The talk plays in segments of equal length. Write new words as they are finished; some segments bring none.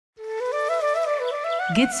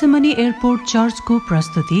गेथसेमने airport चर्चको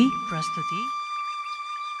प्रस्तुति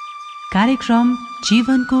कार्यक्रम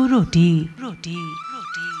जीवनको रोटी।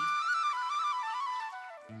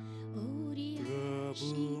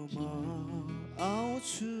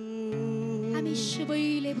 हामी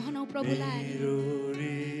सबैले भनौं प्रभुलाई,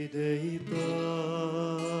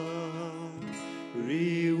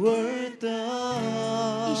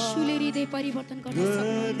 यीशुले हृदय परिवर्तन गर्न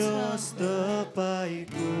सक्नुहुन्छ।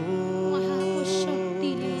 उहाँको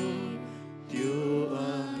शक्तिले त्यो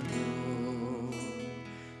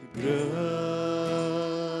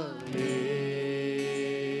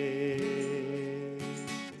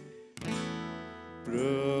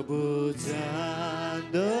प्रभु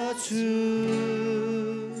जान्दछु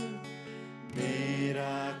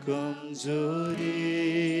मेरा कमजोरीहरू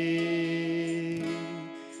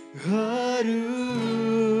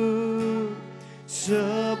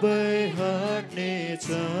सबै हट्नेछ।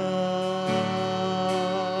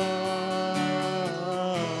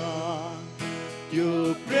 त्यो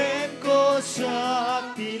प्रेमको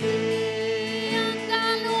शक्तिले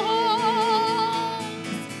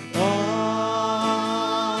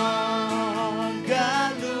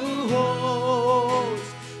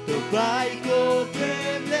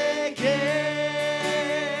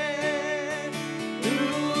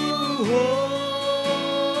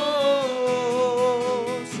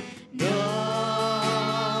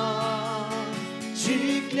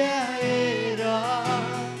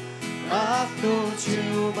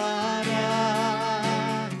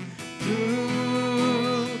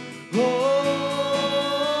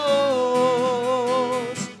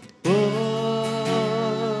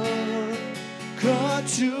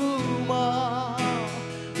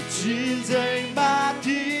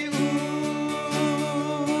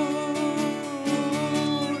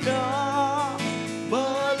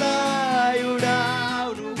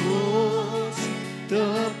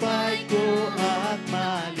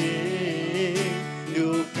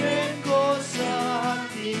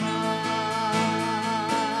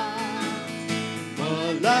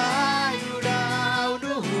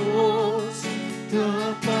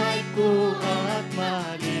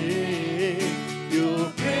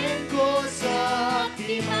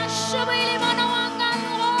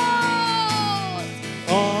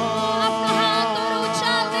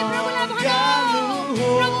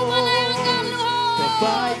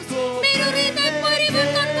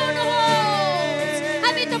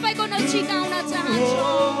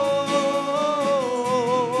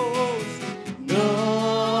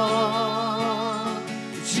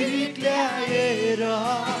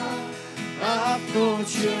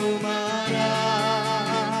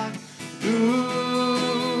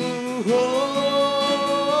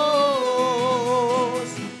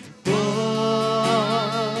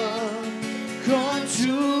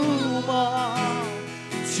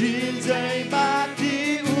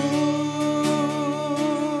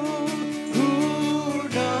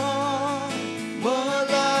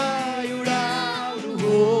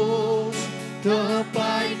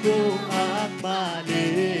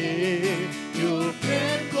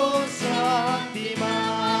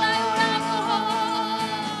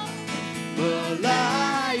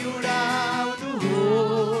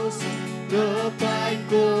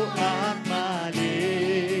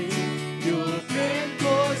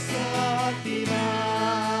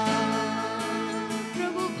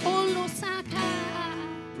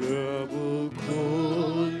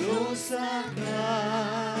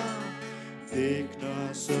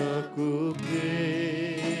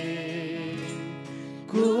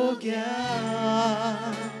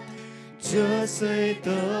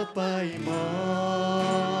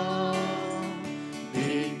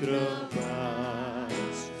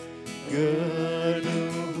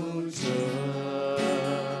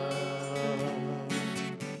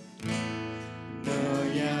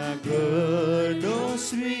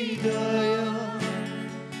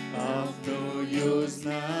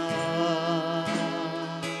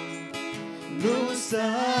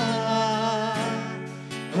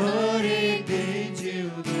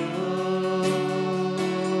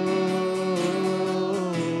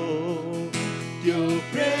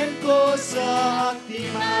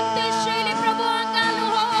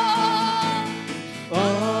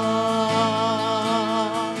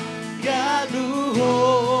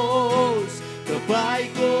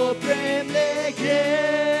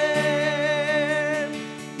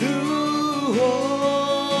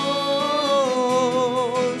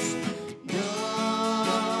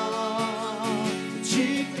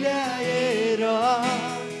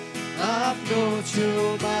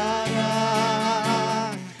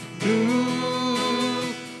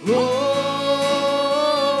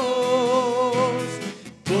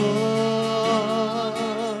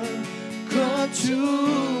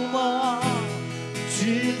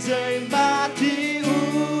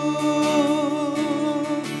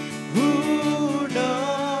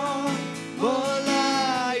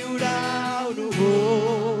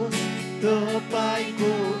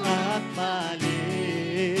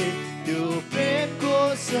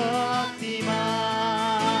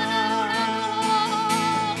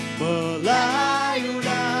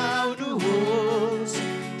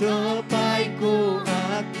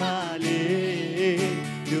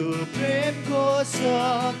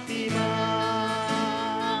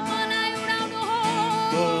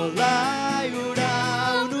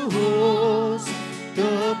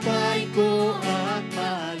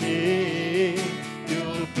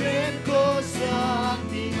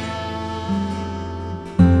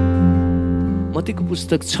मत्तीको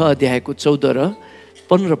पुस्तक 6 अध्यायको 14 र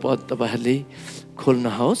 15 पद तपाईँहरूले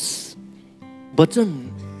खोल्नुहोस्।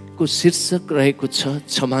 वचनको शीर्षक रहेको छ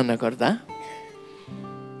क्षमा नगर्दा।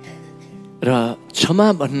 र क्षमा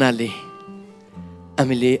भन्नाले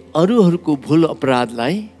हामीले अरूहरूको भुल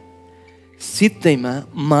अपराधलाई सित्तैमा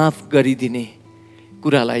माफ गरिदिने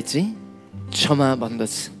कुरालाई चाहिँ क्षमा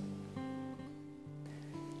भन्दछ।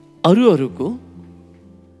 अरूहरूको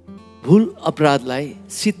भुल अपराधलाई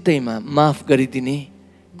सित्तैमा माफ गरिदिने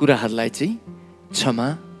कुराहरूलाई चाहिँ क्षमा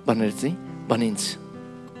भनेर चाहिँ भनिन्छ।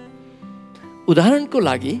 उदाहरणको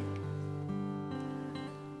लागि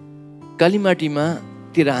कालीमाटीमा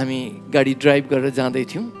तिर हामी गाडी ड्राइभ गरेर जाँदै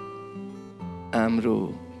थियौँ। हाम्रो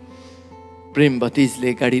प्रेम भतिजले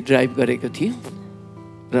गाडी ड्राइभ गरेको थियो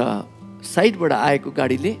र साइडबाट आएको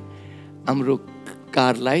गाडीले हाम्रो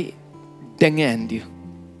कारलाई डेङ्गे हानिदियो।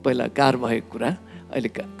 पहिला कार भएको कुरा, अहिले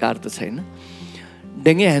कार त छैन।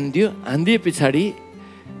 डेङ्गे हानिदिए पछाडि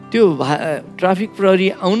त्यो ट्राफिक प्रहरी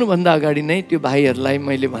आउनुभन्दा अगाडि नै त्यो भाइहरूलाई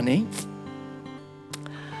मैले भने,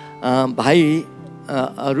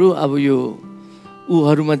 भाइहरू अब यो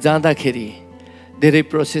ऊहरूमा जाँदाखेरि धेरै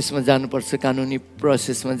प्रोसेसमा जानुपर्छ, कानुनी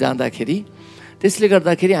प्रोसेसमा जाँदाखेरि, त्यसले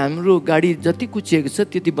गर्दाखेरि हाम्रो गाडी जति कुचिएको छ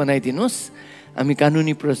त्यति बनाइदिनुहोस्, हामी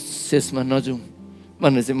कानुनी प्रोसेसमा नजाउँ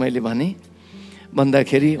भनेर चाहिँ मैले भने।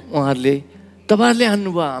 भन्दाखेरि उहाँहरूले तपाईँहरूले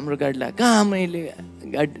हान्नुभयो हाम्रो गाडीलाई, कहाँ मैले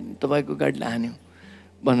तपाईँको गाडीलाई हान्यो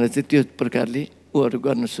भनेर चाहिँ त्यो प्रकारले ऊहरू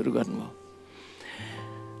गर्न सुरु गर्नुभयो।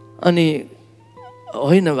 अनि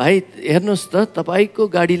होइन भाइ हेर्नुहोस् त, तपाईँको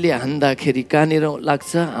गाडीले हान्दाखेरि कहाँनिर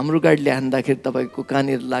लाग्छ, हाम्रो गाडीले हान्दाखेरि तपाईँको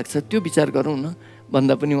कहाँनिर लाग्छ, त्यो विचार गरौँ न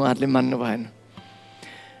भन्दा पनि उहाँहरूले मान्नु भएन।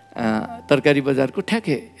 तरकारी बजारको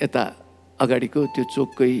ठ्याक्कै यता अगाडिको त्यो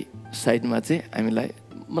चोककै साइडमा चाहिँ हामीलाई,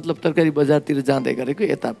 मतलब तरकारी बजारतिर जाँदै गरेको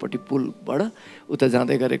यतापट्टि पुलबाट उता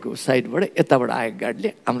जाँदै गरेको साइडबाट यताबाट आएको गाडीले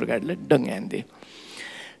हाम्रो गाडीलाई डङ्गे हानिदियो।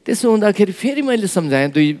 त्यसो हुँदाखेरि फेरि मैले सम्झाएँ,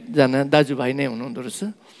 दुईजना दाजुभाइ नै हुनुहुँदो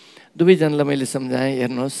रहेछ, दुवैजनालाई मैले सम्झाएँ,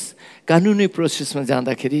 हेर्नुहोस् कानुनी प्रोसेसमा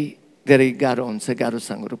जाँदाखेरि धेरै गाह्रो हुन्छ, गाह्रो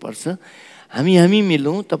साँघुरो पर्छ, हामी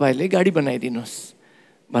मिलौँ, तपाईँले गाडी बनाइदिनुहोस्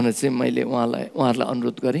भनेर चाहिँ मैले उहाँहरूलाई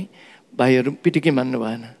अनुरोध गरेँ। भाइहरू पिटिकै मान्नु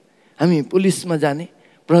भएन, हामी पुलिसमा जाने,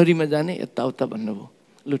 प्रहरीमा जाने, यताउता भन्नुभयो।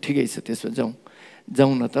 लु ठिकै छ, त्यसो जाउँ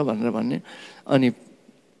न त भनेर भन्ने। अनि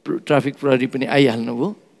ट्राफिक प्रहरी पनि आइहाल्नुभयो।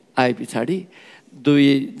 आए पछाडि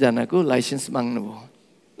दुवैजनाको लाइसेन्स माग्नुभयो।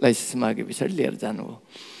 लाइसेन्स मागे पछाडि लिएर जानुभयो।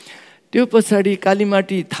 त्यो पछाडि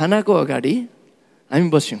कालीमाटी थानाको अगाडि हामी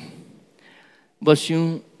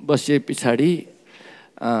बसे पछाडि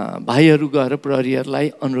भाइहरू गएर प्रहरीहरूलाई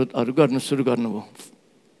अनुरोधहरू गर्नु सुरु गर्नुभयो।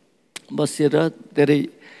 बसेर धेरै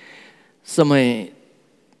समय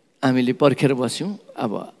हामीले पर्खेर बस्यौँ।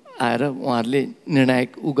 अब आएर उहाँहरूले निर्णायक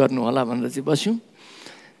गर्नु होला भनेर चाहिँ बस्यौँ।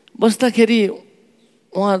 बस्दाखेरि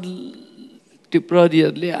उहाँ त्यो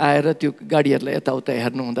प्रहरीहरूले आएर त्यो गाडीहरूलाई यताउता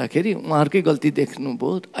हेर्नु हुँदाखेरि उहाँहरूकै गल्ती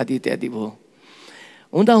देख्नुभयो, आदि इत्यादि भयो।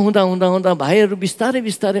 हुँदा भाइहरू बिस्तारै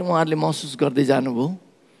उहाँहरूले महसुस गर्दै जानुभयो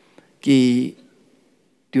कि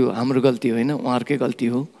त्यो हाम्रो गल्ती होइन, उहाँहरूकै गल्ती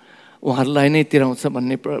हो, उहाँहरूलाई नै तिराउँछ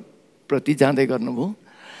भन्ने प्रति जाँदै गर्नुभयो।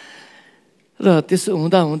 र त्यसो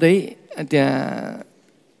हुँदै त्यहाँ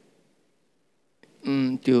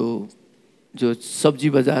त्यो जो सब्जी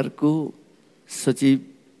बजारको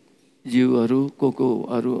सचिवज्यूहरू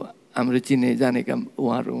कोहरू हाम्रो चिने जानेका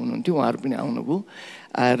उहाँहरू हुनुहुन्थ्यो, उहाँहरू पनि आउनुभयो।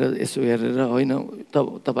 आएर यसो हेरेर, होइन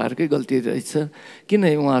तपाईँहरूकै गल्ती रहेछ, किन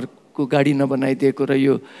उहाँहरूको गाडी नबनाइदिएको र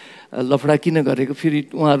यो लफडा किन गरेको,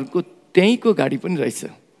 फेरि उहाँहरूको त्यहीँको गाडी पनि रहेछ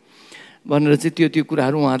भनेर चाहिँ त्यो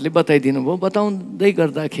कुराहरू उहाँहरूले बताइदिनु भयो। बताउँदै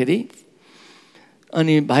गर्दाखेरि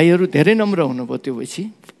अनि भाइहरू धेरै नम्र हुनुभयो। त्यो पछि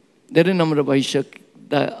धेरै नम्र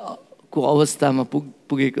भइसकेको अवस्थामा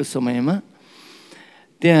पुगेको समयमा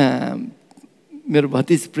त्यहाँ मेरो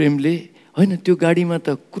भतिज प्रेमले, होइन त्यो गाडीमा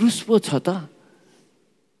त क्रुस पो छ त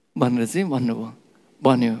भनेर चाहिँ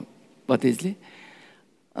भन्यो भतिजले।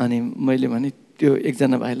 अनि मैले भने त्यो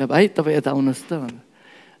एकजना भाइलाई, भाइ तपाईँ यता आउनुहोस् त भनेर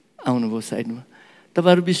आउनुभयो साइडमा।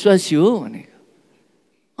 तपाईँहरू विश्वासी हो भनेको।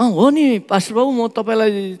 हो नि पास्टर बाबु, म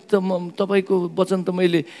तपाईँको वचन त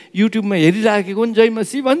मैले युट्युबमा हेरिराखेको नि, जय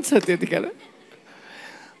मसी भन्छ त्यतिखेर।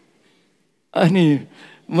 अनि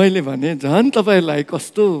मैले भने झन् तपाईँलाई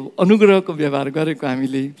कस्तो अनुग्रहको व्यवहार गरेको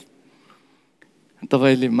हामीले,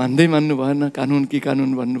 तपाईँले मान्नु भएन, कानुन कि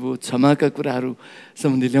कानुन भन्नुभयो, क्षमाका कुराहरू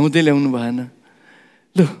सम्बन्धी ल्याउनु भएन,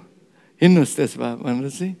 लु हिँड्नुहोस् त्यस भए भनेर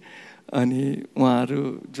चाहिँ। अनि उहाँहरू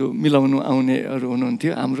जो मिलाउनु आउनेहरू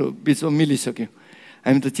हुनुहुन्थ्यो, हाम्रो बिचमा मिलिसक्यो।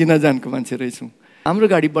 हामी त चिनाजानको मान्छे रहेछौँ। हाम्रो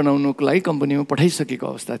गाडी बनाउनुको लागि कम्पनीमा पठाइसकेको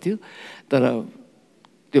अवस्था थियो, तर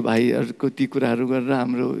त्यो भाइहरूको ती कुराहरू गरेर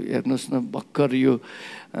हाम्रो हेर्नुहोस् न भर्खर यो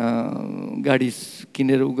गाडी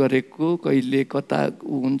किनेर उ गरेको कहिले कता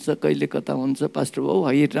हुन्छ कहिले कता हुन्छ पास्टर बाउ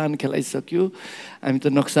हैरान खेलाइसक्यो हामी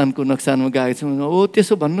त नोक्सानमा गएका छौँ ओ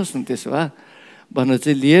त्यसो भन्नुहोस् न त्यसो भए भनेर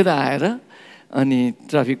चाहिँ लिएर आएर अनि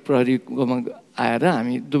ट्राफिक प्रहरीकोमा आएर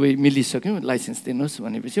हामी दुवै मिलिसक्यौँ लाइसेन्स दिनुहोस्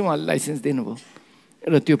भनेपछि उहाँले लाइसेन्स दिनुभयो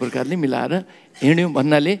र त्यो प्रकारले मिलाएर हिँड्यौँ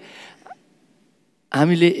भन्नाले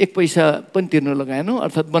हामीले एक पैसा पनि तिर्नु लगाएनौँ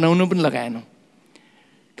अर्थात् बनाउनु पनि लगाएनौँ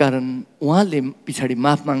कारण उहाँले पछाडि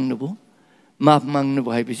माफ माग्नुभयो माफ माग्नु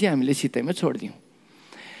भएपछि हामीले सित्तैमा छोडिदियौँ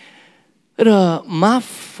र माफ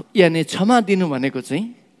यानि क्षमा दिनु भनेको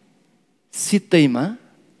चाहिँ सित्तैमा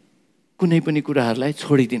कुनै पनि कुराहरूलाई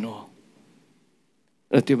छोडिदिनु हो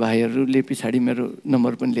र त्यो भाइहरूले पछाडि मेरो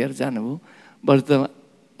नम्बर पनि लिएर जानुभयो बरु त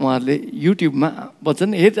उहाँहरूले युट्युबमा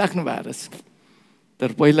वचन हेरिराख्नु भएको रहेछ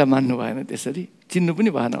तर पहिला मान्नु भएन त्यसरी चिन्नु पनि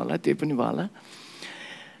भएन होला त्यो पनि भयो होला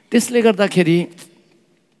त्यसले गर्दाखेरि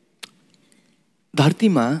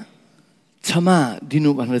धरतीमा क्षमा दिनु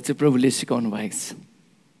भनेर चाहिँ प्रभुले सिकाउनु भएको छ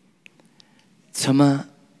क्षमा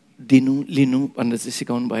दिनु लिनु भनेर चाहिँ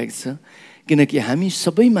सिकाउनु भएको छ किनकि हामी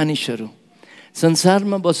सबै मानिसहरू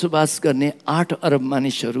संसारमा बसोबास गर्ने 8 अरब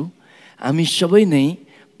मानिसहरू हामी सबै नै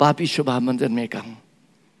पापी स्वभावमा जन्मेका हौँ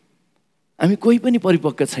हामी कोही पनि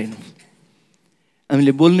परिपक्व छैनौँ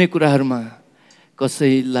हामीले बोल्ने कुराहरूमा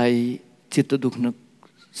कसैलाई चित्त दुख्न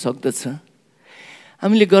सक्दछ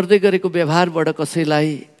हामीले गर्दै गरेको व्यवहारबाट कसैलाई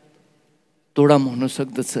तोडाम हुन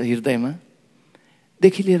सक्दछ हृदयमा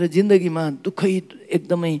देखि लिएर जिन्दगीमा दुःखै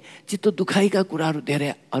एकदमै चित्त दुखाइका कुराहरू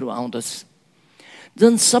धेरैहरू आउँदछ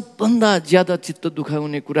झन् सबभन्दा ज्यादा चित्त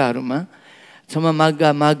दुखाउने कुराहरूमा क्षमा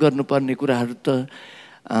माग गर्नुपर्ने कुराहरू त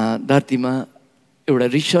धरतीमा एउटा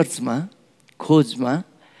रिसर्चमा खोजमा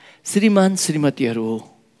श्रीमान श्रीमतीहरू हो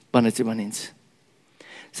भनेर चाहिँ भनिन्छ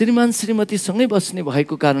श्रीमान श्रीमतीसँगै बस्ने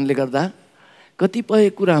भएको कारणले गर्दा कतिपय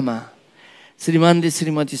कुरामा श्रीमानले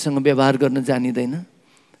श्रीमतीसँग व्यवहार गर्न जानिँदैन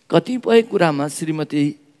कतिपय कुरामा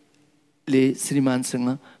श्रीमतीले श्रीमानसँग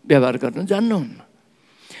व्यवहार गर्न जान्नुहुन्न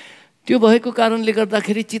त्यो भएको कारणले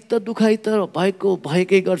गर्दाखेरि चित्त दुखाइ त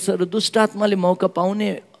भएकै गर्छ र दुष्ट आत्माले मौका पाउने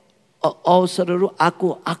अवसरहरू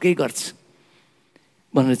आएकै गर्छ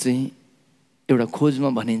भनेर चाहिँ एउटा खोजमा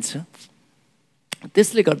भनिन्छ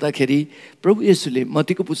त्यसले गर्दाखेरि प्रभु येशूले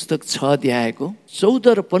मत्तीको पुस्तक 6 अध्यायको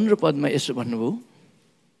 14 र 15 पदमा यसो भन्नुभयो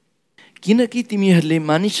किनकि तिमीहरूले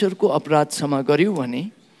मानिसहरूको अपराध क्षमा गर्यौ भने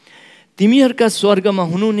तिमीहरूका स्वर्गमा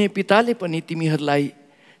हुनुहुने पिताले पनि तिमीहरूलाई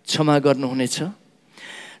क्षमा गर्नुहुनेछ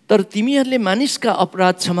तर तिमीहरूले मानिसका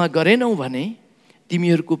अपराध क्षमा गरेनौ भने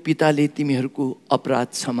तिमीहरूको पिताले तिमीहरूको अपराध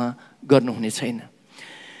क्षमा गर्नुहुने छैन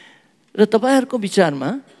र तपाईहरुको विचारमा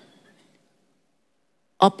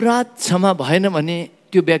अपराध क्षमा भएन भने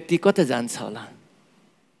त्यो व्यक्ति कता जान्छ होला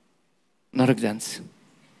नरक जान्छ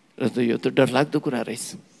र यो त डरलाग्दो कुरा रहेछ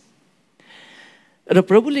र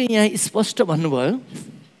प्रभुले यहाँ स्पष्ट भन्नुभयो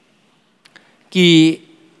कि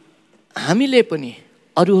हामीले पनि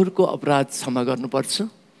अरूहरूको अपराध क्षमा गर्नुपर्छ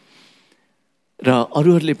र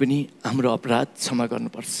अरूहरूले पनि हाम्रो अपराध क्षमा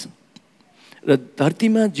गर्नुपर्छ र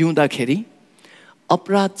धरतीमा जिउँदाखेरि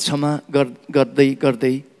अपराध क्षमा गर्दै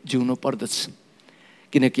गर्दै जिउनु पर्दछ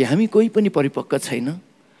किनकि हामी कोही पनि परिपक्व छैन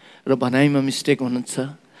र भनाइमा मिस्टेक हुन्छ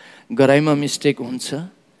गराइमा मिस्टेक हुन्छ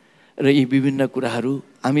र यी विभिन्न कुराहरू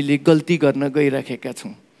हामीले गल्ती गर्न गइराखेका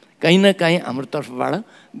छौँ कहीँ न कहीँ हाम्रो तर्फबाट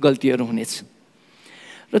गल्तीहरू हुनेछ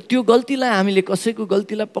र त्यो गल्तीलाई हामीले कसैको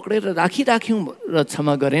गल्तीलाई पक्रेर राखिराख्यौँ र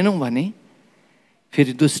क्षमा गरेनौँ भने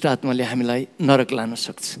फेरि दुष्ट आत्माले हामीलाई नरक लान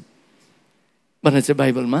सक्छ भनेर चाहिँ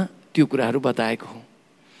बाइबलमा त्यो कुराहरू बताएको हो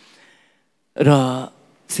र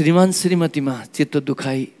श्रीमान श्रीमतीमा चित्त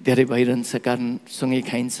दुखाइ धेरै भइरहन्छ कारण सँगै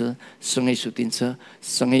खाइन्छ सँगै सुतिन्छ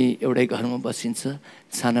सँगै एउटै घरमा बसिन्छ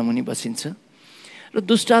छानामुनि बसिन्छ र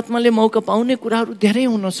दुष्ट आत्माले मौका पाउने कुराहरू धेरै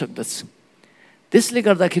हुन सक्दछ त्यसले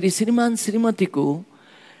गर्दाखेरि श्रीमान श्रीमतीको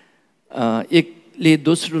एकले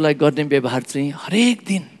दोस्रोलाई गर्ने व्यवहार चाहिँ हरेक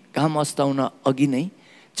दिन काम अस्ताउन अघि नै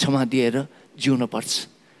क्षमा दिएर जिउन पर्छ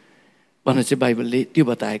भनेर चाहिँ बाइबलले त्यो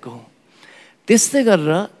बताएको हो त्यस्तै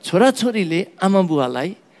गरेर छोराछोरीले आमा बुवालाई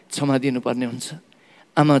क्षमा दिनुपर्ने हुन्छ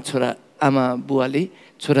आमा बुवाले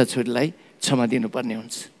छोराछोरीलाई क्षमा दिनुपर्ने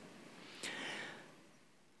हुन्छ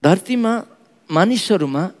धरतीमा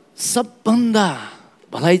मानिसहरूमा सबभन्दा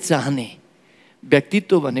भलाइ चाहने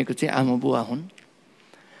व्यक्तित्व भनेको चाहिँ आमा बुवा हुन्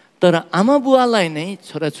तर आमा बुवालाई नै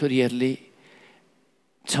छोराछोरीहरूले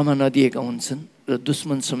क्षमा नदिएका हुन्छन् र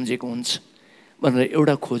दुश्मन सम्झेको हुन्छ भनेर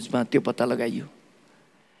एउटा खोजमा त्यो पत्ता लगाइयो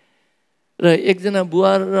र एकजना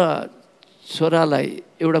बुवा र छोरालाई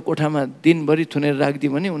एउटा कोठामा दिनभरि थुनेर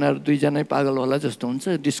राखिदियो भने उनीहरू दुईजना पागल होला जस्तो हुन्छ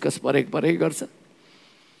डिस्कस परेक गर्छ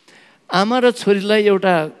आमा र छोरीलाई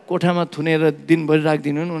एउटा कोठामा थुनेर दिनभरि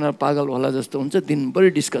राखिदिनु भने उनीहरू पागल होला जस्तो हुन्छ, दिनभरि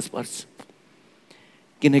डिस्कस पर्छ।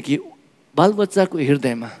 किनकि बालबच्चाको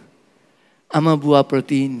हृदयमा आमा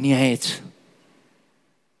बुवाप्रति न्याय छ।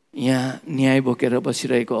 यहाँ न्याय बोकेर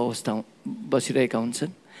बसिरहेका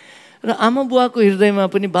हुन्छन् र आमा बुवाको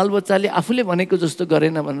हृदयमा पनि बालबच्चाले आफूले भनेको जस्तो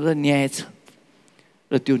गरेन भनेर न्याय छ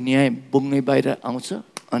र त्यो न्याय बोङ्गै बाहिर आउँछ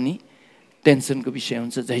अनि टेन्सनको विषय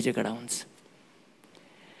हुन्छ, झैझगडा हुन्छ।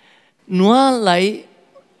 नोआलाई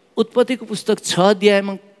उत्पत्तिको पुस्तक 6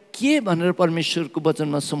 अध्यायमा के भनेर परमेश्वरको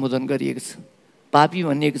वचनमा सम्बोधन गरिएको छ? पापी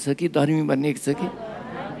भनिएको छ कि धर्मी भनिएको छ कि?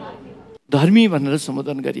 धर्मी भनेर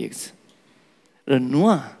सम्बोधन गरिएको छ। र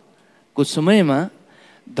नोआको समयमा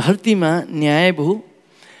धरतीमा न्याय भयो।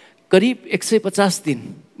 करिब 150 दिन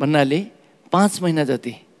भन्नाले 5 महिना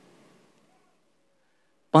जति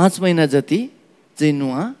चाहिँ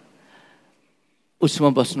नोआ उसमा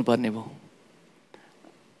बस्नुपर्ने भयो,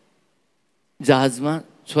 जहाजमा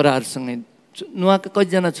छोराहरूसँगै। नोआका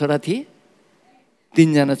कतिजना छोरा थिए?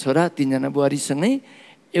 3 जना छोरा, 3 जना बुहारीसँगै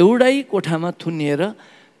एउटै कोठामा थुनिएर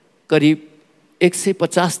करिब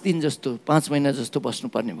 150 दिन जस्तो, 5 महिना जस्तो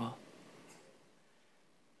बस्नुपर्ने भयो।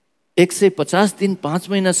 150 दिन 5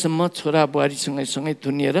 महिनासम्म छोरा बुहारीसँगै सँगै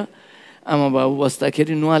थुनिएर आमा बाबु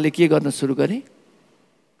बस्दाखेरि नोआले के गर्न सुरु गरे?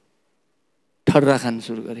 ठर्रा खान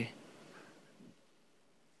सुरु गरे।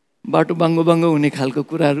 बाटो बाङ्गो बाङ्गो हुने खालको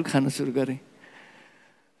कुराहरू खान सुरु गरे।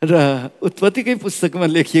 र उत्पत्तिकै पुस्तकमा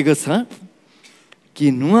लेखिएको छ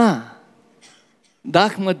कि नोआ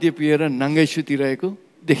दाखमध्ये पिएर नाङ्गै सुतिरहेको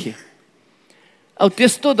देखे। अब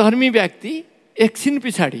त्यस्तो धर्मी व्यक्ति एकछिन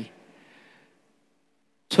पछाडि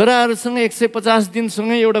छोराहरूसँग 150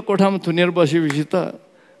 दिनसँगै एउटा कोठामा थुनेर बसेपछि त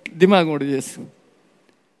दिमाग उडिएछ।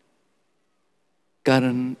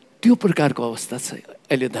 कारण त्यो प्रकारको अवस्था छ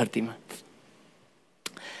अहिले धरतीमा।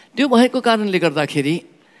 त्यो भएको कारणले गर्दाखेरि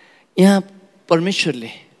यहाँ परमेश्वरले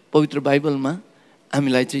पवित्र बाइबलमा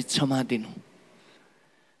हामीलाई चाहिँ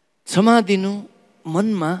क्षमा दिनु,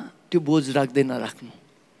 मनमा त्यो बोझ राख्दै नराख्नु।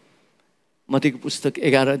 मत्तीको पुस्तक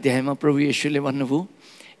 11 अध्यायमा प्रभु येशूले भन्नुभयो,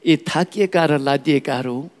 ए थाकिएका र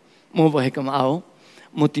लादिएकाहरू म भएकोमा आओ,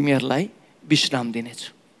 म तिमीहरूलाई विश्राम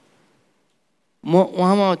दिनेछु। म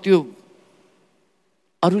उहाँमा त्यो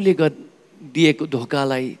अरूले दिएको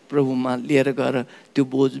धोकालाई प्रभुमा लिएर गएर त्यो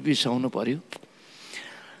बोझ बिसाउनु पर्यो।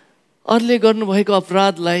 अरूले गर्नुभएको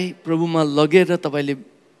अपराधलाई प्रभुमा लगेर तपाईँले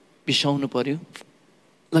बिसाउनु पर्यो।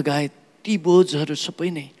 लगायत ती बोझहरू सबै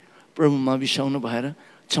नै प्रभुमा बिसाउनु भएर,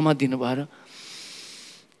 क्षमा दिनु भएर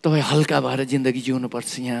तपाईँ हल्का भएर जिन्दगी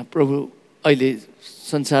जिउनुपर्छ। यहाँ प्रभु अहिले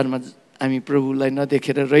संसारमा हामी प्रभुलाई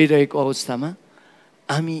नदेखेर रहिरहेको अवस्थामा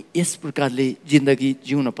हामी यस प्रकारले जिन्दगी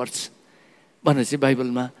जिउनुपर्छ भनेर चाहिँ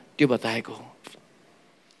बाइबलमा त्यो बताएको हो।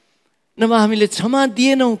 नभए हामीले क्षमा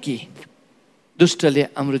दिएनौँ कि दुष्टले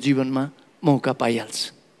हाम्रो जीवनमा मौका पाइहाल्छ।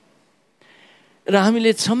 र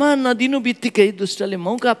हामीले क्षमा नदिनु बित्तिकै दुष्टले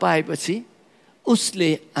मौका पाएपछि उसले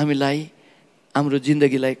हामीलाई, हाम्रो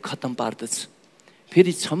जिन्दगीलाई खत्तम पार्दछ।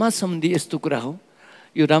 फेरि क्षमा सम्बन्धी यस्तो कुरा हो,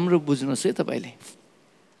 यो राम्रो बुझ्नुहोस् है तपाईँले।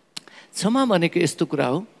 क्षमा भनेको यस्तो कुरा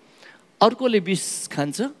हो, अर्कोले विष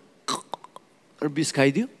खान्छ र विष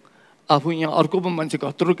खाइदियो, आफू यहाँ अर्को पनि मान्छे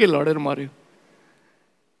खत्रुकै लडेर मऱ्यो।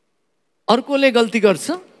 अर्कोले गल्ती गर्छ,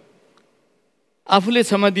 आफूले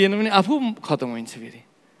क्षमा दिएन भने आफू खत्तम हुन्छ, फेरि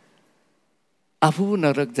आफू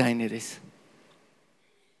नरक जाइने रहेछ।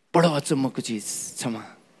 बडो अचम्मको चिज क्षमा।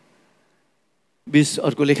 विष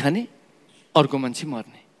अर्कोले खाने, अर्को मान्छे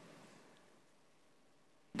मर्ने।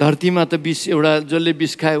 धरतीमा त विष एउटा जसले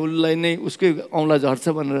विष खायो उसलाई नै उसकै औँला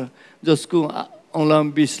झर्छ भनेर, जसको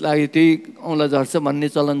औँलामा विष लाग्यो त्यही औँला झर्छ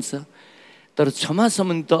भन्ने चलन छ। तर क्षमा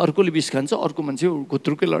सम्बन्धी त अर्कोले विष खान्छ, अर्को मान्छे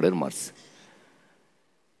घुत्रुकै लडेर मर्छ।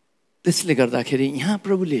 त्यसले गर्दाखेरि यहाँ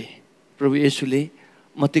प्रभु येशूले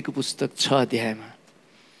मत्तीको पुस्तक 6 अध्यायमा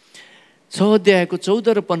 6 अध्यायको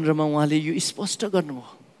 14 र 15मा उहाँले यो स्पष्ट गर्नुभयो,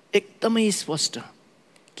 एकदमै स्पष्ट।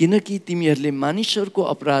 किनकि तिमीहरूले मानिसहरूको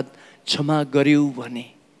अपराध क्षमा गर्यौ भने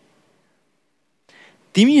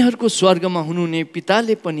तिमीहरूको स्वर्गमा हुनुहुने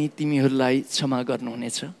पिताले पनि तिमीहरूलाई क्षमा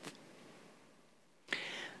गर्नुहुनेछ।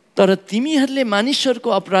 तर तिमीहरूले मानिसहरूको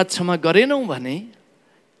अपराध क्षमा गरेनौ भने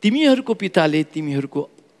तिमीहरूको पिताले तिमीहरूको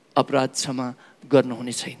अपराध क्षमा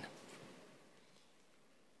गर्नुहुने छैन।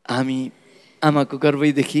 हामी आमाको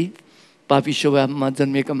गर्भैदेखि पापी स्वभावमा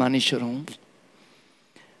जन्मिएका मानिसहरू हौँ।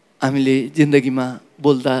 हामीले जिन्दगीमा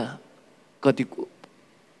बोल्दा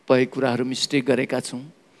कतिपय कुराहरू मिस्टेक गरेका छौँ,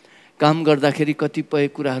 काम गर्दाखेरि कतिपय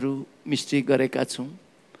कुराहरू मिस्टेक गरेका छौँ।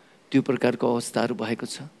 त्यो प्रकारको अवस्थाहरू भएको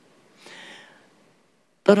छ।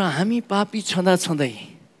 तर हामी पापी छँदै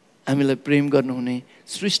हामीलाई प्रेम गर्नुहुने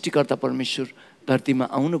सृष्टिकर्ता परमेश्वर धरतीमा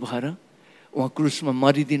आउनु भएर उहाँ क्रुसमा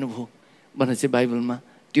मरिदिनु भयो भनेर चाहिँ बाइबलमा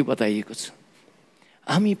त्यो बताइएको छ।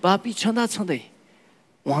 हामी पापी छँदै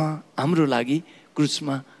उहाँ हाम्रो लागि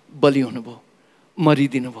क्रुसमा बलि हुनुभयो,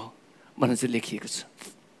 मरिदिनु भयो भनेर चाहिँ लेखिएको छ।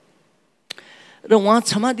 र उहाँ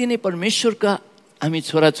क्षमा दिने परमेश्वरका हामी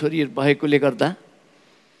छोराछोरीहरू भएकोले गर्दा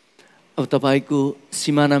अब तपाईँको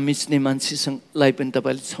सिमाना मिच्ने मान्छेलाई पनि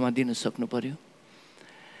तपाईँले क्षमा दिन सक्नु पर्यो।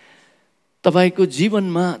 तपाईँको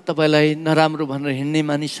जीवनमा तपाईँलाई नराम्रो भनेर हिँड्ने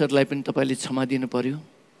मानिसहरूलाई पनि तपाईँले क्षमा दिनु पर्यो।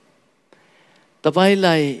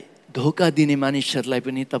 तपाईँलाई धोका दिने मानिसहरूलाई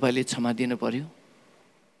पनि तपाईँले क्षमा दिनु पर्यो।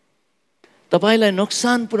 तपाईँलाई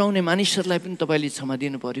नोक्सान पुर्याउने मानिसहरूलाई पनि तपाईँले क्षमा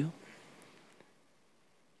दिनु पर्यो।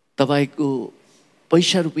 तपाईँको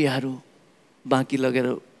पैसा रुपियाँहरू बाँकी लगेर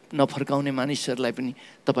नफर्काउने मानिसहरूलाई पनि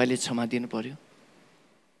तपाईँले क्षमा दिनु पर्यो,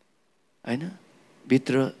 होइन?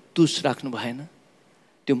 भित्र तुस राख्नु भएन,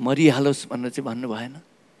 त्यो मरिहालोस् भनेर चाहिँ भन्नु भएन,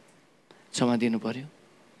 क्षमा दिनु पर्यो।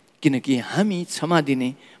 किनकि हामी क्षमा दिने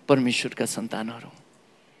परमेश्वरका सन्तानहरू हौँ।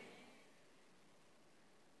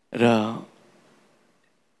 र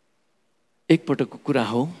एकपटकको कुरा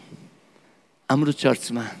हो, हाम्रो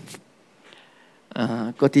चर्चमा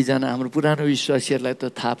कतिजना हाम्रो पुरानो विश्वासीहरूलाई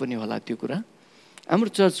त थाहा पनि होला त्यो कुरा। हाम्रो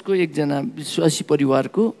चर्चको एकजना विश्वासी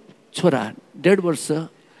परिवारको छोरा 1.5 वर्ष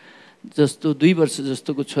जस्तो 2 वर्ष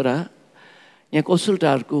जस्तोको छोरा यहाँ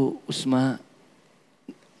कौशलटारको उसमा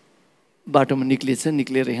बाटोमा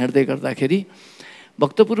निक्लेर हिँड्दै गर्दाखेरि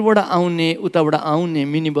भक्तपुरबाट आउने उताबाट आउने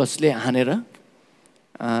मिनी बसले हानेर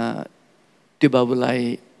त्यो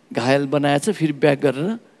बाबुलाई घायल बनाएछ। फेरि ब्याक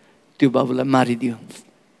गरेर त्यो बाबुलाई मारिदियो।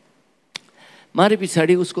 मारे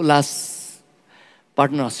पछाडि उसको लास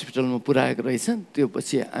पाटना हस्पिटलमा पुऱ्याएको रहेछ। त्यो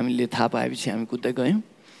पछि हामीले थाहा पाएपछि हामी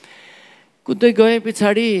कुद्दै गए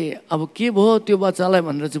पछाडि अब के भयो त्यो बच्चालाई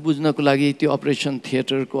भनेर चाहिँ बुझ्नको लागि त्यो अपरेसन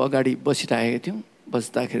थिएटरको अगाडि बसिरहेको थियौँ।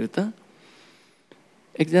 बस्दाखेरि त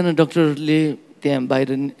एकजना डक्टरले त्यहाँ बाहिर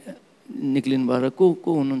निक्लिनु भएर को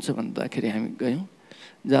हुनुहुन्छ भन्दाखेरि हामी गयौँ।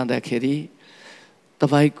 जाँदाखेरि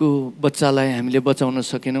तपाईँको बच्चालाई हामीले बचाउन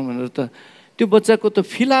सकेनौँ भनेर त त्यो बच्चाको त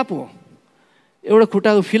फिलाप हो, एउटा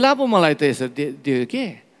खुट्टाको फिलाप हो। मलाई त यसरी दियो के,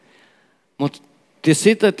 म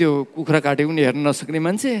त्यसै त त्यो कुखुरा काटेको पनि हेर्न नसक्ने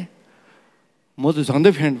मान्छे, म त झन्डै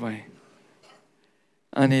फेन्ट भएँ।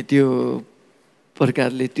 अनि त्यो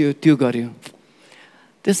प्रकारले त्यो गर्यो।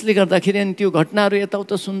 त्यसले गर्दाखेरि अनि त्यो घटनाहरू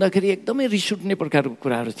यताउता सुन्दाखेरि एकदमै रिस उठ्ने प्रकारको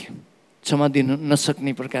कुराहरू थियो, क्षमा दिनु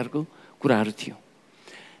नसक्ने प्रकारको कुराहरू थियो।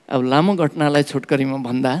 अब लामो घटनालाई छोटकरीमा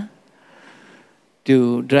भन्दा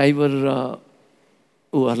त्यो ड्राइभर र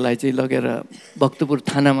उहरूलाई चाहिँ लगेर भक्तपुर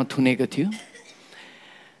थानामा थुनेको थियो।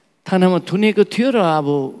 र अब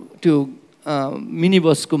त्यो मिनी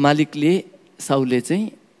बसको मालिकले साउले चाहिँ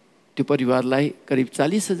त्यो परिवारलाई करिब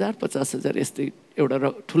 40,000 50,000 यस्तै एउटा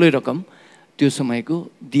ठुलै रकम त्यो समयको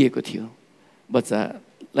दिएको थियो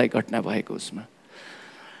बच्चालाई घटना भएको उसमा।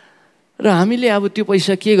 र हामीले अब त्यो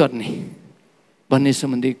पैसा के गर्ने भन्ने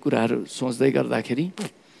सम्बन्धी कुराहरू सोच्दै गर्दाखेरि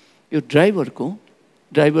यो ड्राइभर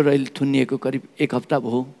अहिले थुनिएको करिब 1 हप्ता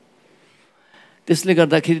भयो। त्यसले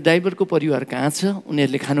गर्दाखेरि ड्राइभरको परिवार कहाँ छ,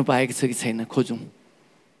 उनीहरूले खानु पाएको छ कि छैन खोजौँ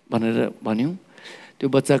भनेर भन्यौँ। त्यो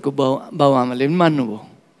बच्चाको बाउआमाले पनि मान्नुभयो।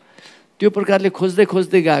 त्यो प्रकारले खोज्दै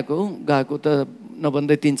गएको त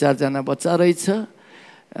नभन्दै 3-4 जना बच्चा रहेछ।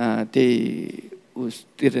 त्यही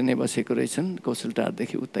उसतिर नै बसेको रहेछन्,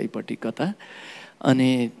 कौशलटारदेखि उतैपट्टि कता। अनि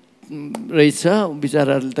रहेछ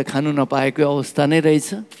बिचराहरूले त खानु नपाएको अवस्था नै रहेछ।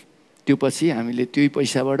 त्यो पछि हामीले त्यही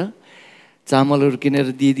पैसाबाट चामलहरू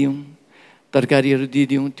किनेर दिइदियौँ, तरकारीहरू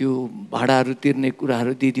दिइदियौँ, त्यो भाडाहरू तिर्ने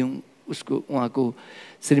कुराहरू दिइदियौँ। उहाँको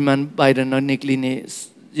श्रीमान बाहिर ननिक्लिने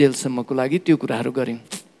जेलसम्मको लागि त्यो कुराहरू गऱ्यौँ।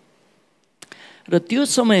 र त्यो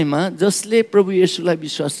समयमा जसले प्रभु येशूलाई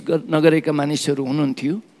विश्वास नगरेका मानिसहरू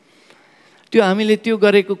हुनुहुन्थ्यो, त्यो हामीले त्यो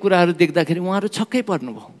गरेको कुराहरू देख्दाखेरि उहाँहरू छक्कै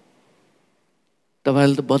पर्नुभयो।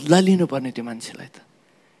 तपाईँहरूले त बदला लिनुपर्ने त्यो मान्छेलाई त।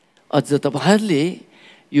 अझ तपाईँहरूले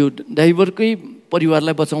यो ड्राइभरकै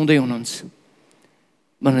परिवारलाई बचाउँदै हुनुहुन्छ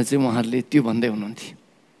भनेर चाहिँ उहाँहरूले त्यो भन्दै हुनुहुन्थ्यो।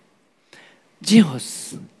 जे होस्,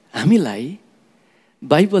 हामीलाई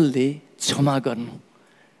बाइबलले क्षमा गर्नु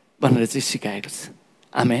भनेर चाहिँ सिकाएको छ।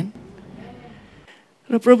 आमेन।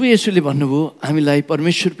 र प्रभु येशूले भन्नुभयो हामीलाई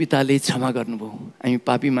परमेश्वर पिताले क्षमा गर्नुभयो। हामी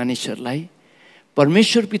पापी मानिसहरूलाई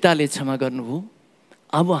परमेश्वर पिताले क्षमा गर्नुभयो।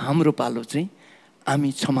 अब हाम्रो पालो चाहिँ हामी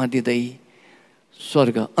क्षमा दिँदै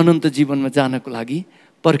स्वर्ग अनन्त जीवनमा जानको लागि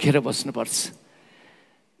पर्खेर बस्नुपर्छ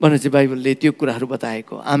भनेर चाहिँ बाइबलले त्यो कुराहरू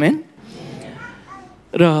बताएको। आमेन।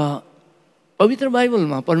 र पवित्र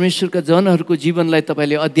बाइबलमा परमेश्वरका जनहरूको जीवनलाई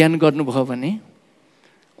तपाईँले अध्ययन गर्नुभयो भने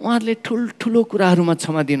उहाँहरूले ठुल्ठुलो कुराहरूमा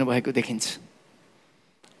क्षमा दिनुभएको देखिन्छ।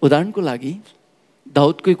 उदाहरणको लागि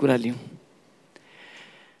दाउदकै कुरा लिउँ।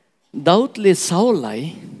 दाउदले साउललाई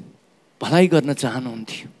भलाइ गर्न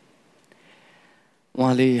चाहनुहुन्थ्यो,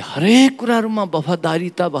 उहाँले हरेक कुराहरूमा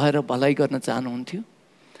वफादारीता भएर भलाइ गर्न चाहनुहुन्थ्यो।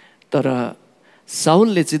 तर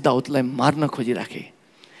साउलले चाहिँ दाउदलाई मार्न खोजिराखे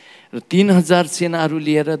र 3000 सेनाहरू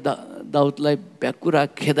लिएर दाउदलाई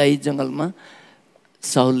भ्याकुरा खेदाई जङ्गलमा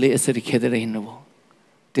साउलले यसरी खेदेर हिँड्नुभयो।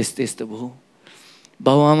 त्यस्तो भयो।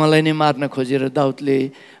 बाबुआमालाई नै मार्न खोजेर दाउदले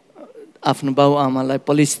आफ्नो बाबुआमालाई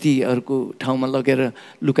पलिस्तीहरूको ठाउँमा लगेर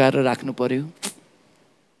लुकाएर राख्नु पर्यो।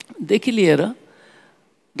 देखि लिएर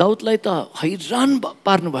दाउदलाई त हैरान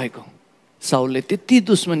पार्नु भएको साउलले, त्यति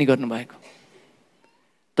दुश्मनी गर्नुभएको।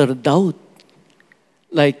 तर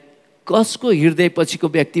दाउदलाई कसको हृदय पछिको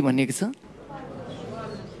व्यक्ति भनिएको छ?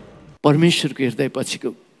 परमेश्वरको हृदय पछिको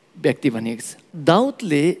व्यक्ति भनिएको छ।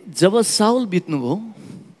 दाउदले जब साउल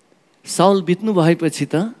बित्नु भएपछि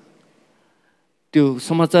त त्यो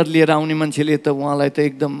समाचार लिएर आउने मान्छेले त उहाँलाई त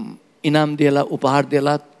एकदम इनाम दिएला, उपहार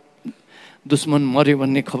दिएला, दुश्मन मर्यो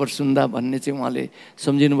भन्ने खबर सुन्दा भन्ने चाहिँ उहाँले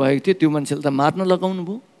सम्झिनु भएको थियो। त्यो मान्छेले त मार्न लगाउनु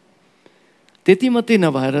भयो। त्यति मात्रै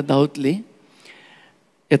नभएर दाउदले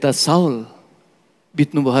यता साउल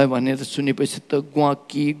बित्नु भयो भनेर सुनेपछि त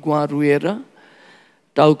गुवा रुएर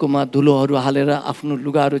टाउकोमा धुलोहरू हालेर आफ्नो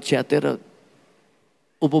लुगाहरू च्यातेर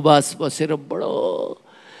उपवास बसेर बडो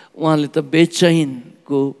उहाँले त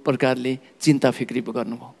बेचैनको प्रकारले चिन्ता फिक्री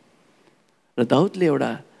गर्नुभयो। र दाउदले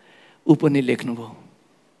एउटा पनि लेख्नुभयो,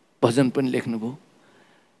 भजन पनि लेख्नुभयो।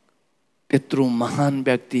 त्यत्रो महान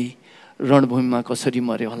व्यक्ति रणभूमिमा कसरी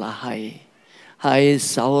मर्यो होला, हाय हाय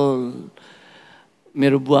साउल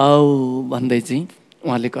मेरो बुवाउ भन्दै चाहिँ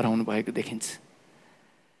उहाँले कराउनु भएको देखिन्छ।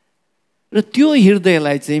 र त्यो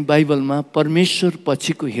हृदयलाई चाहिँ बाइबलमा परमेश्वर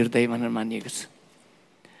पछिको हृदय भनेर मानिएको छ।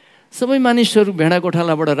 सबै मानिसहरू भेडा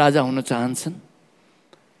गोठालाबाट राजा हुन चाहन्छन्,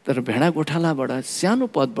 तर भेडा गोठालाबाट सानो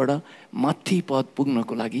पदबाट माथि पद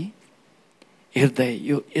पुग्नको लागि हृदय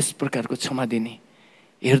यस प्रकारको क्षमा दिने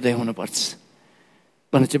हृदय हुनुपर्छ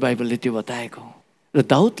भनेर चाहिँ बाइबलले त्यो बताएको हो। र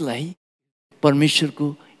दाउदलाई परमेश्वरको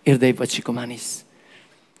हृदय पछिको मानिस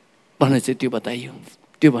भनेर चाहिँ त्यो बताइयो,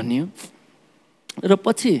 त्यो भनियो। र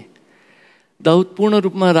पछि दाउद पूर्ण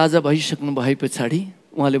रूपमा राजा भइसक्नु भए पछाडि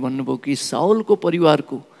उहाँले भन्नुभयो कि साउलको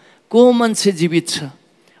परिवारको को मान्छे जीवित छ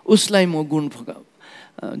उसलाई म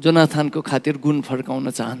जोनाथानको खातिर गुण फर्काउन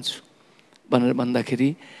चाहन्छु भनेर भन्दाखेरि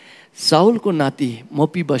साउलको नाति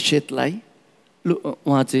मपिबसेतलाई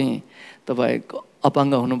उहाँ चाहिँ तपाईँको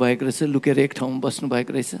अपाङ्ग हुनुभएको रहेछ, लुकेर एक ठाउँमा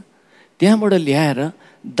बस्नुभएको रहेछ। त्यहाँबाट ल्याएर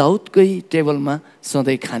दाउदकै टेबलमा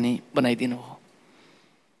सधैँ खाने बनाइदिनु हो।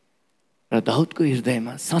 र दाउदको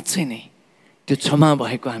हृदयमा साँच्चै नै त्यो क्षमा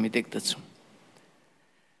भएको हामी देख्दछौँ।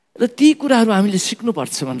 र ती कुराहरू हामीले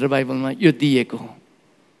सिक्नुपर्छ भनेर बाइबलमा यो दिएको हो।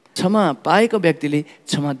 क्षमा पाएको व्यक्तिले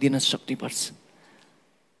क्षमा दिन सक्नुपर्छ।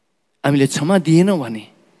 हामीले क्षमा दिएनौँ भने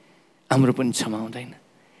हाम्रो पनि क्षमा हुँदैन।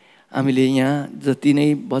 हामीले यहाँ जति नै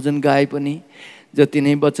भजन गाए पनि, जति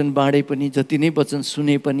नै वचन बाँडे पनि, जति नै वचन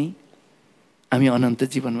सुने पनि हामी अनन्त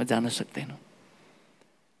जीवनमा जान सक्दैनौँ।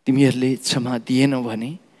 तिमीहरूले क्षमा दिएनौ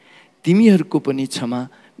भने तिमीहरूको पनि क्षमा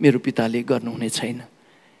मेरो पिताले गर्नुहुने छैन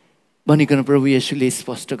भनिकन प्रभु येशूले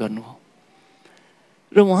स्पष्ट गर्नुभयो।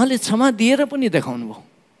 र उहाँले क्षमा दिएर पनि देखाउनु भयो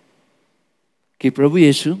कि प्रभु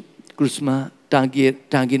येशू क्रुसमा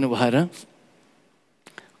टाँगिनु भएर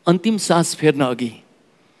अन्तिम सास फेर्न अघि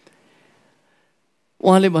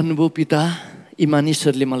उहाँले भन्नुभयो, पिता यी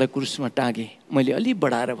मानिसहरूले मलाई क्रुसमा टाँगे। मैले अलि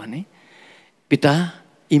बढाएर भने, पिता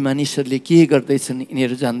यी मानिसहरूले के गर्दैछन्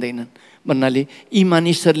यिनीहरू जान्दैनन् भन्नाले यी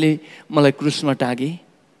मानिसहरूले मलाई क्रुसमा टाँगे,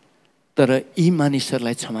 तर यी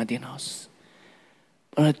मानिसहरूलाई क्षमा दिनुहोस्।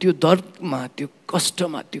 त्यो दर्दमा, त्यो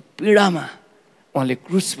कष्टमा, त्यो पीडामा उहाँले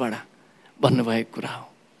क्रुसबाट भन्नुभएको कुरा हो।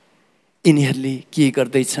 यिनीहरूले के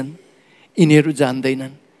गर्दैछन्, यिनीहरू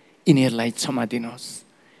जान्दैनन्, यिनीहरूलाई क्षमा दिनुहोस्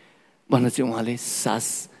भनेर चाहिँ उहाँले सास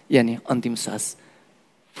यानि अन्तिम सास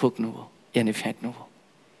फुक्नुभयो यानि फ्याँक्नुभयो।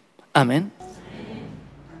 आमेन।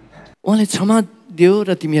 उहाँले क्षमा दियो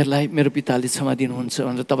र तिमीहरूलाई मेरो पिताले क्षमा दिनुहुन्छ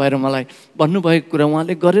भनेर तपाईँ र मलाई भन्नुभएको कुरा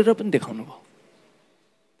उहाँले गरेर पनि देखाउनु भयो।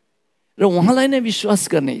 र उहाँलाई नै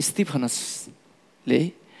विश्वास गर्ने स्तिफनसले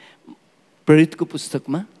प्रेरितको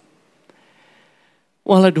पुस्तकमा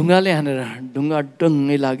उहाँलाई ढुङ्गाले हानेर ढुङ्गा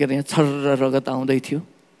डङ्गै लागेर यहाँ छर्र रगत आउँदै थियो,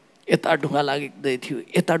 यता ढुङ्गा लाग्दै थियो,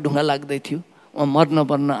 यता ढुङ्गा लाग्दै थियो। उहाँ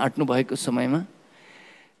मर्न आँट्नु भएको समयमा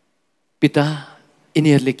पिता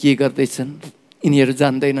यिनीहरूले के गर्दैछन्, यिनीहरू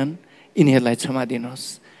जान्दैनन्, यिनीहरूलाई क्षमा दिनुहोस्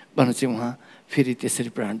भनेर चाहिँ उहाँ फेरि त्यसरी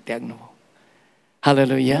प्राण त्याग्नुभयो।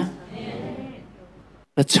 हालेलुया।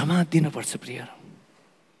 र क्षमा दिनुपर्छ प्रियहरू।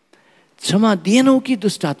 क्षमा दिएनौ कि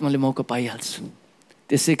दुष्ट आत्माले मौका पाइहाल्छ।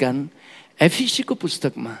 त्यसै कारण एफिसीको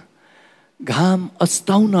पुस्तकमा घाम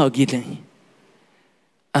अस्ताउन अघि नै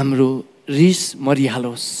हाम्रो रिस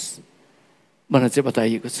मरिहालोस् भनेर चाहिँ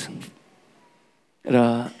बताइएको छ। र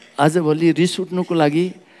आजभोलि रिस उठ्नुको लागि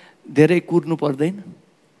धेरै कुर्नु पर्दैन।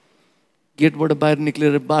 गेटबाट बाहिर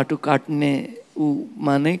निक्लेर बाटो काट्ने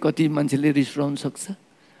उमा नै कति मान्छेले रिस उठाउन सक्छ।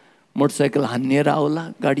 मोटरसाइकल हान्नेर आउला,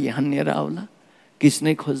 गाडी हान्नेर आउला,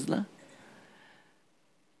 किच्नै खोज्ला।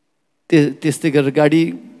 त्यस्तै गरेर गाडी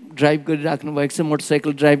ड्राइभ गरिराख्नु भएको छ,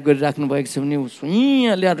 मोटरसाइकल ड्राइभ गरिराख्नु भएको छ भने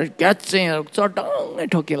सुइँ ल्याएर क्याच चाहिँ चटङ्गै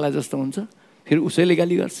ठोकेला जस्तो हुन्छ, फेरि उसैले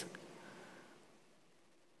गाली गर्छ।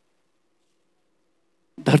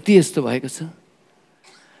 धरती यस्तो भएको छ।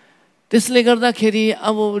 त्यसले गर्दाखेरि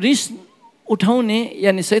अब रिस उठाउने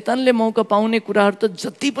यानि शैतानले मौका पाउने कुराहरू त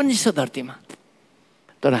जति पनि छ धरतीमा,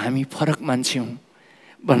 तर हामी फरक मान्छे हौँ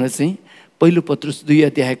भनेर चाहिँ पहिलो पत्रुस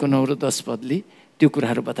 2 अध्यायको 9 र 10 पदले त्यो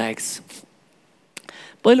कुराहरू बताएको छ।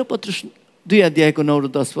 पहिलो पत्रुस 2 अध्यायको 9 र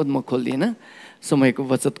 10 पद म खोल्दिनँ समयको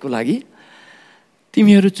बचतको लागि।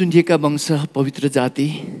 तिमीहरू चुनिएका वंश, पवित्र जाति,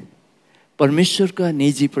 परमेश्वरका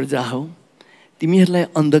निजी प्रजा हौ। तिमीहरूलाई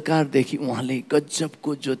अन्धकारदेखि उहाँले गजबको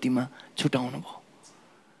ज्योतिमा छुटाउनु भयो,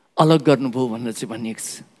 अलग गर्नुभयो भनेर चाहिँ भनिएको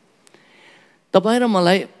छ। तपाईँ र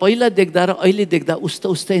मलाई पहिला देख्दा र अहिले देख्दा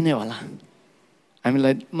उस्तै नै होला।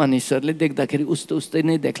 हामीलाई मानिसहरूले देख्दाखेरि उस्तै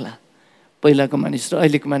नै देख्ला। पहिलाको मानिस र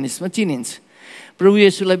अहिलेको मानिसमा चिनिन्छ। प्रभु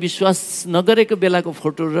येशूलाई विश्वास नगरेको बेलाको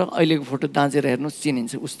फोटो र अहिलेको फोटो दाँचेर हेर्नुहोस्,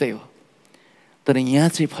 चिनिन्छ, उस्तै हो। तर यहाँ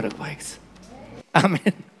चाहिँ फरक भएको छ।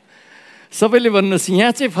 आमेन। सबैले भन्नुहोस्,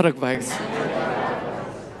 यहाँ चाहिँ फरक भएको छ।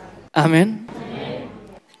 आमेन।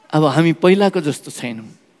 अब हामी पहिलाको जस्तो छैनौँ।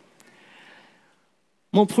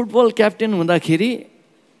 म फुटबल क्याप्टेन हुँदाखेरि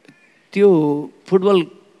त्यो फुटबल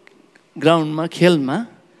ग्राउन्डमा खेलमा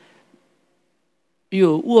यो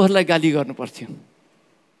उहरूलाई गाली गर्नु पर्थ्यो,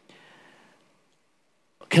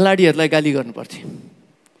 खेलाडीहरूलाई गाली गर्नु पर्थ्यो,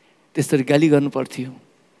 त्यसरी गाली गर्नु पर्थ्यो।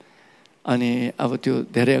 अनि अब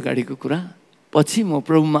त्यो धेरै अगाडिको कुरा। पछि म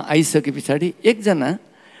प्रभुमा आइसके पछाडि एकजना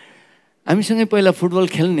हामीसँगै पहिला फुटबल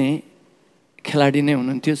खेल्ने खेलाडी नै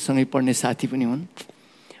हुनुहुन्थ्यो, सँगै पढ्ने साथी पनि हुन्।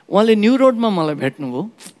 उहाँले न्यू रोडमा मलाई भेट्नुभयो।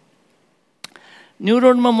 न्यू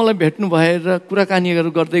रोडमा मलाई भेट्नु भएर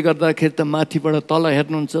कुराकानीहरू गर्दै गर्दाखेरि त माथिबाट तल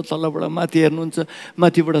हेर्नुहुन्छ, तलबाट माथि हेर्नुहुन्छ,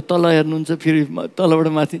 माथिबाट तल हेर्नुहुन्छ, फेरि तलबाट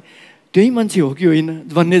माथि। त्यही मान्छे हो कि होइन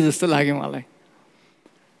भन्ने जस्तो लाग्यो मलाई,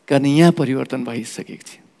 कारण यहाँ परिवर्तन भइसकेको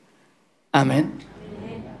थियो। आमेन।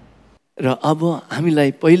 र अब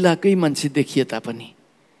हामीलाई पहिलाकै मान्छे देखिए तापनि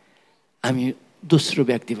हामी दोस्रो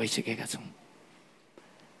व्यक्ति भइसकेका छौँ।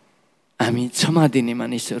 हामी क्षमा दिने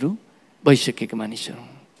मानिसहरू भइसकेका मानिसहरू।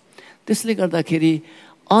 त्यसले गर्दाखेरि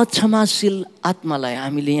अक्षमाशील आत्मालाई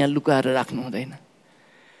हामीले यहाँ लुकाएर राख्नु हुँदैन।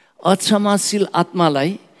 अक्षमाशील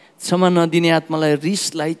आत्मालाई, क्षमा नदिने आत्मालाई,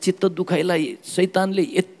 रिसलाई, चित्त दुखाइलाई शैतानले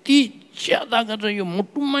यति ज्यादा गरेर यो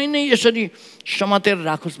मुटुमै नै यसरी समातेर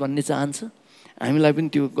राखोस् भन्ने चाहन्छ। हामीलाई पनि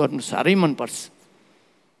त्यो गर्नु साह्रै मनपर्छ।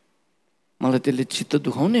 मलाई त्यसले चित्त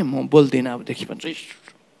दुखाउने, म बोल्दिनँ अबदेखि भन्छ।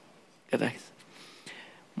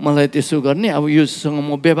 मलाई त्यसो गर्ने, अब योसँग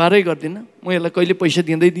म व्यवहारै गर्दिनँ, म यसलाई कहिले पैसा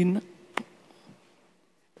दिन्न,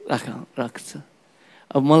 राख्छ।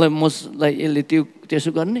 अब मलाई यसले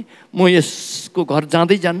त्यसो गर्ने, म यसको घर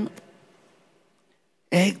जाँदै जान्न,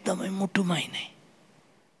 एकदमै मुटुमै नै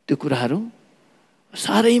त्यो कुराहरू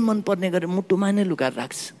साह्रै मनपर्ने गरेर मुटुमा नै लुकाएर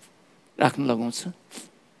राख्न लगाउँछ।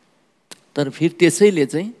 तर फेरि त्यसैले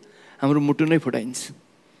चाहिँ हाम्रो मुटु नै फुटाइन्छ।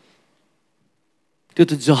 त्यो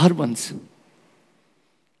त जहर बन्छ।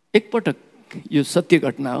 एकपटक यो सत्य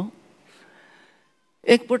घटना हो।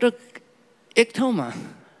 एकपटक एक ठाउँमा,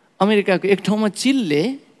 अमेरिकाको एक ठाउँमा चिलले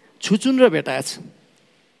छुचुन्द्रो भेटाएछ।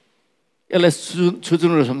 यसलाई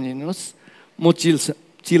छुचुन्द्रो सम्झिनुहोस्। म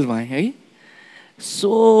चिल भएँ है।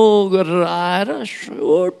 सो गरेर आएर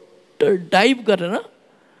डाइभ गरेर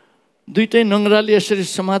दुइटै नङ्ग्राले यसरी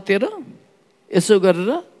समातेर, यसो गरेर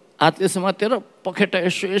हातले समातेर पखेटा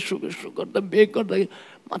यसो गर्दा बेग गर्दा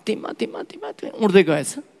माथि माथि माथि माथि उड्दै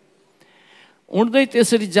गएछ। उड्दै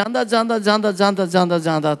त्यसरी जाँदा जाँदा जाँदा जाँदा जाँदा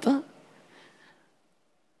जाँदा त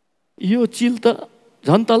यो चिल त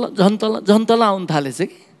झन्तला आउनु थालेछ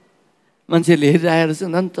कि। मान्छेले हेरिरहेर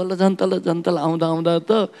चाहिँ झन्तला आउँदा आउँदा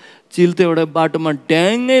त चिल त एउटा बाटोमा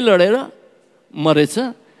ड्याङ्गै लडेर मरेछ।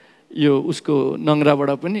 यो उसको नङ्ग्राबाट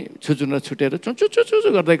पनि छुचुन्द्रा छुटेर चुचु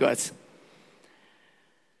गर्दै गएछ।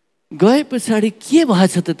 गए पछाडि के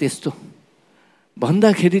भएछ त त्यस्तो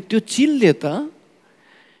भन्दाखेरि त्यो चिलले त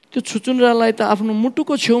त्यो छुचुन्द्रालाई त आफ्नो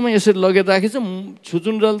मुटुको छेउमा यसरी लगेर राखेछ।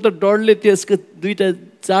 छुचुन्द्राले त डरले त्यसको दुईटा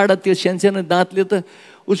चारवटा त्यो सानो दाँतले त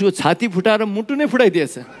उसको छाती फुटाएर मुटु नै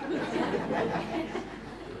फुटाइदिएछ।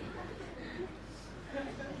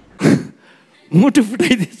 मुटु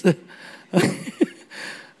फुटाइदिएछ।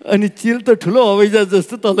 अनि चिल त ठुलो हवाईजहाज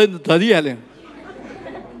जस्तो तलै झरिहाल्यो।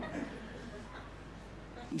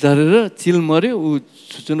 झरेर चिल मऱ्यो, ऊ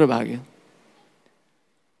छुचुन्द्रा भाग्यो।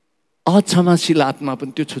 अक्षमाशील आत्मा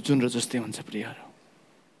पनि त्यो छुचुन्द्रो जस्तै हुन्छ प्रियहरू।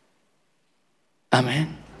 आमेन।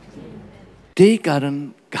 त्यही कारण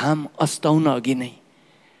घाम अस्ताउन अघि नै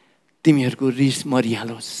तिमीहरूको रिस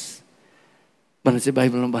मरिहालोस् भनेर चाहिँ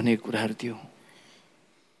बाइबलमा भनेको कुराहरू थियो।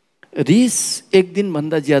 रिस एक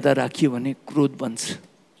दिनभन्दा ज्यादा राखियो भने क्रोध बन्छ।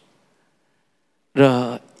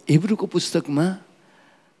 र हिब्रूको पुस्तकमा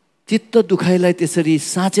चित्त दुखाइलाई त्यसरी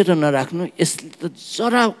साँचेर नराख्नु, यसले त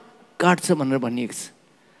जरा काट्छ भनेर भनिएको छ।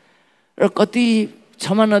 र कति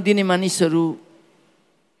क्षमा नदिने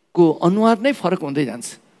मानिसहरूको अनुहार नै फरक हुँदै जान्छ।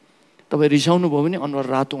 तपाईँ रिसाउनु भयो भने अनुहार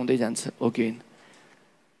रातो हुँदै जान्छ, हो कि होइन?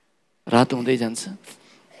 रातो हुँदै जान्छ।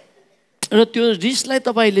 र त्यो रिसलाई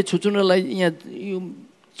तपाईँले छुचुन्द्रोलाई यहाँ यो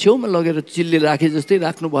छेउमा लगेर चिल्ले राखे जस्तै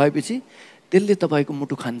राख्नु भएपछि त्यसले तपाईँको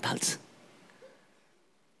मुटु खान थाल्छ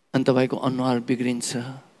अनि तपाईँको अनुहार बिग्रिन्छ,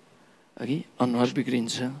 अघि अनुहार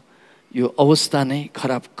बिग्रिन्छ। यो अवस्था नै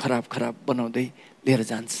खराब खराब खराब बनाउँदै लिएर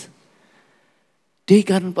जान्छ। त्यही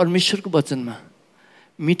कारण परमेश्वरको वचनमा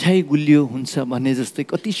मिठाई गुलियो हुन्छ भन्ने जस्तै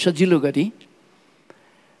कति सजिलो गरी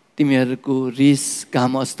तिमीहरूको रिस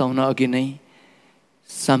घाम अस्ताउन अघि नै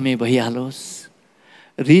साम्य भइहालोस्।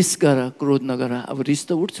 रिस गर, क्रोध नगर। अब रिस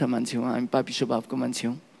त उठ्छ, मान्छे हौँ हामी, पापी स्वभावको मान्छे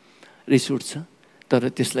हौँ, रिस उठ्छ,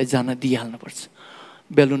 तर त्यसलाई जान दिइहाल्नुपर्छ।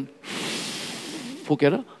 बेलुन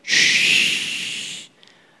फुकेर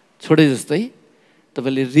छोडे जस्तै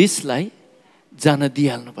तपाईँले रिसलाई जान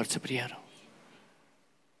दिइहाल्नुपर्छ प्रियहरू।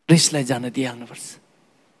 रिसलाई जान दिइहाल्नुपर्छ।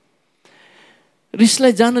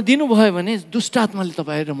 रिसलाई जान दिनुभयो भने दुष्ट आत्माले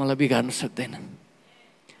तपाईँ र मलाई बिगार्न सक्दैन।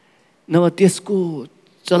 नभए त्यसको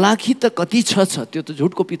चलाखी त कति छ, त्यो त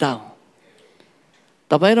झुटको पिता हो।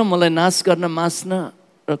 तपाईँ र मलाई नाश गर्न, मास्न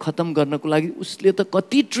र खत्तम गर्नको लागि उसले त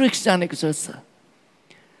कति ट्रिक्स जानेको छ।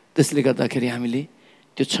 त्यसले गर्दाखेरि हामीले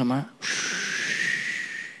त्यो क्षमा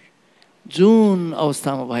जुन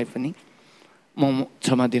अवस्थामा भए पनि म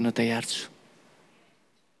क्षमा दिन तयार छु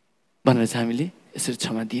भनेर चाहिँ हामीले यसरी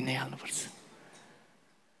क्षमा दिइ नै हाल्नुपर्छ।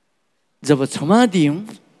 जब क्षमा दियौँ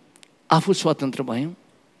आफू स्वतन्त्र भयौँ।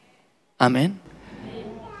 आमेन।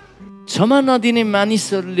 क्षमा नदिने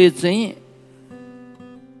मानिसहरूले चाहिँ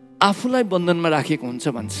आफूलाई बन्धनमा राखेको हुन्छ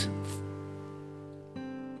भन्छ।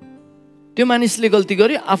 त्यो मानिसले गल्ती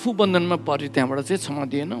गरे, आफू बन्धनमा पर्यो, त्यहाँबाट चाहिँ क्षमा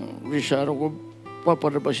दिएन, रिसाएर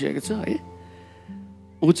परेर बसिएको छ है,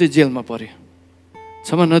 ऊ चाहिँ जेलमा पर्यो।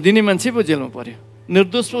 क्षमा नदिने मान्छे पो जेलमा पर्यो,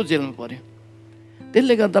 निर्दोष पो जेलमा पर्यो।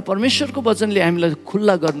 त्यसले गर्दा परमेश्वरको वचनले हामीलाई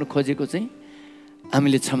खुल्ला गर्नु खोजेको चाहिँ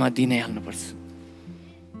हामीले क्षमा दिइ नै हाल्नुपर्छ।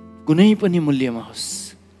 कुनै पनि मूल्यमा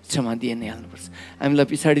होस् क्षमा दिइ नै हाल्नुपर्छ। हामीलाई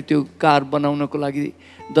पछाडि त्यो कार बनाउनको लागि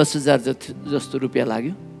 10,000 जस्तो रुपियाँ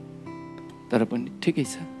लाग्यो, तर पनि ठिकै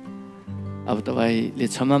छ। अब तपाईँले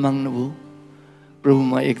क्षमा माग्नुभयो।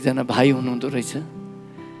 प्रभुमा एकजना भाइ हुनुहुँदो रहेछ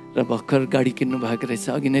र भर्खर गाडी किन्नु भएको रहेछ।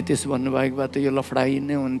 अघि नै त्यसो भन्नुभएको भए त यो लफडाइ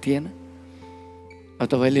नै हुन्थेन। अब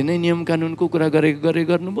तपाईँले नै नियम कानुनको कुरा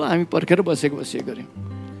गर्नुभयो, हामी पर्खेर बसेको गऱ्यौँ।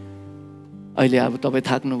 अहिले अब तपाईँ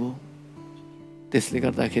थाक्नुभयो, त्यसले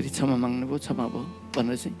गर्दाखेरि क्षमा माग्नुभयो, क्षमा भयो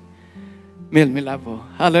भनेर चाहिँ मेलमिलाप हो।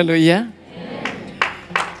 हालेलुया।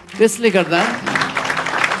 त्यसले गर्दा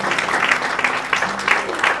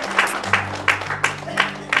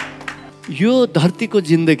यो धरतीको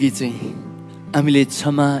जिन्दगी चाहिँ हामीले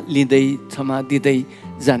क्षमा लिँदै क्षमा दिँदै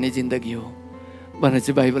जाने जिन्दगी हो भनेर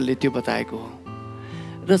चाहिँ बाइबलले त्यो बताएको हो।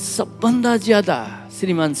 र सबभन्दा ज्यादा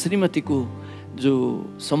श्रीमान श्रीमतीको जो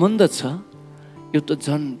सम्बन्ध छ, यो त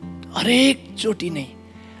झन् हरेकचोटि नै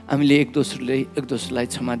हामीले एक दोस्रोलाई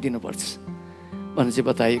क्षमा दिनुपर्छ भनेर चाहिँ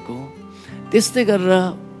बताएको हो। त्यस्तै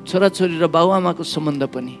गरेर छोराछोरी र बाबुआमाको सम्बन्ध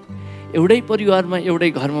पनि एउटै परिवारमा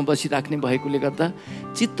एउटै घरमा बसिराख्ने भएकोले गर्दा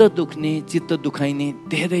चित्त दुख्ने, चित्त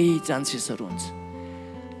दुखाइने धेरै चान्सेसहरू हुन्छ।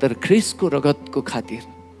 तर ख्रिस्टको रगतको खातिर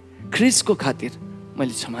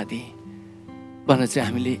मैले क्षमा दिएँ भनेर चाहिँ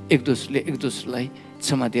हामीले एक दोस्रोलाई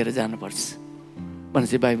क्षमा दिएर जानुपर्छ भनेर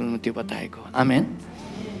चाहिँ बाइबलमा त्यो बताएको। आमेन।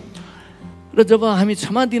 र जब हामी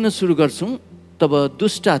क्षमा दिन सुरु गर्छौँ तब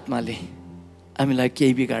दुष्ट आत्माले हामीलाई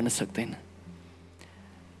केही बिगार्न सक्दैन।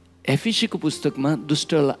 एफिसीको पुस्तकमा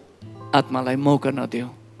दुष्ट आत्मालाई मौका नदेऊ,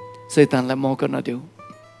 शैतानलाई मौका नदेऊ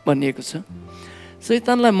भनिएको छ।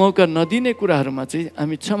 शैतानलाई मौका नदिने कुराहरूमा चाहिँ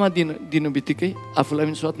हामी क्षमा दिनु बित्तिकै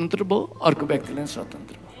आफूलाई पनि स्वतन्त्र भयो, अर्को व्यक्तिलाई पनि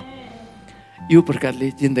स्वतन्त्र भयो। यो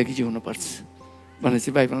प्रकारले जिन्दगी जिउनुपर्छ भनेर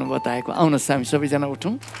चाहिँ बाइबलमा बताएको। आउनुहोस् हामी सबैजना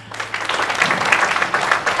उठौँ।